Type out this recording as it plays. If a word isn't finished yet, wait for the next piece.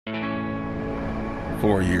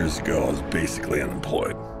4 years ago, I was basically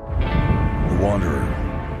unemployed. A wanderer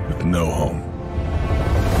with no home.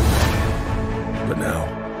 But now,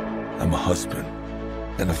 I'm a husband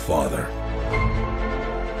and a father.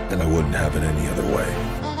 And I wouldn't have it any other way.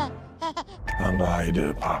 I don't know how you did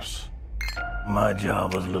it, Pops. My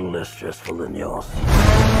job was a little less stressful than yours.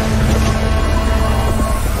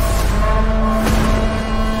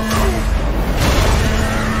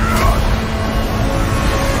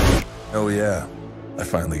 Oh yeah, I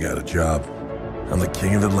finally got a job. I'm the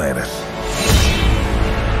king of Atlantis.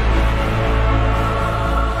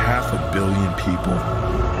 500 million people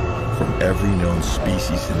from every known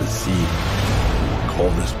species in the sea call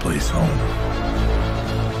this place home.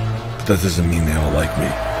 But that doesn't mean they all like me.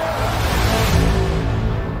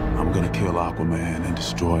 I'm gonna kill Aquaman and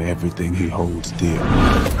destroy everything he holds dear.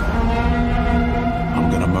 I'm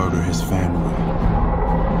gonna murder his family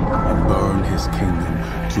and burn his kingdom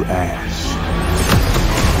to ash.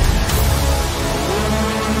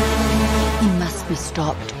 He must be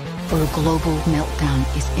stopped, or a global meltdown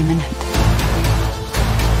is imminent.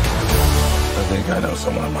 I think I know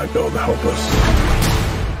someone who might be able to help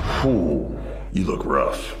us. Ooh, you look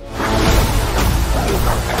rough.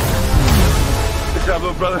 Good job,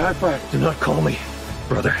 little brother. High five. Do not call me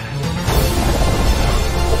brother.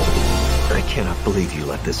 I cannot believe you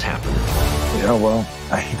let this happen. Yeah, well,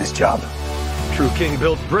 I hate this job. True king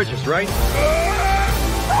builds bridges, right?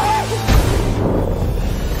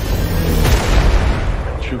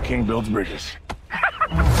 True king builds bridges.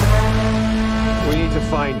 We need to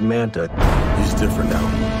find Manta. He's different now.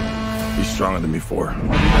 He's stronger than before.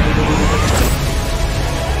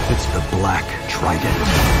 It's the Black Trident.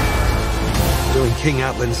 During King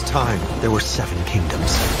Atlan's time, there were 7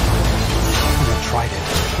 kingdoms. The Trident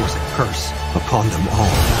was a curse upon them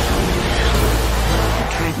all. The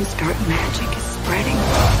Trident's dark magic is spreading.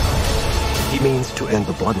 He means to end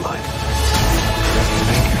the bloodline.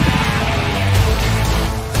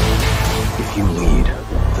 If you lead,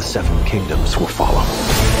 the 7 kingdoms will follow.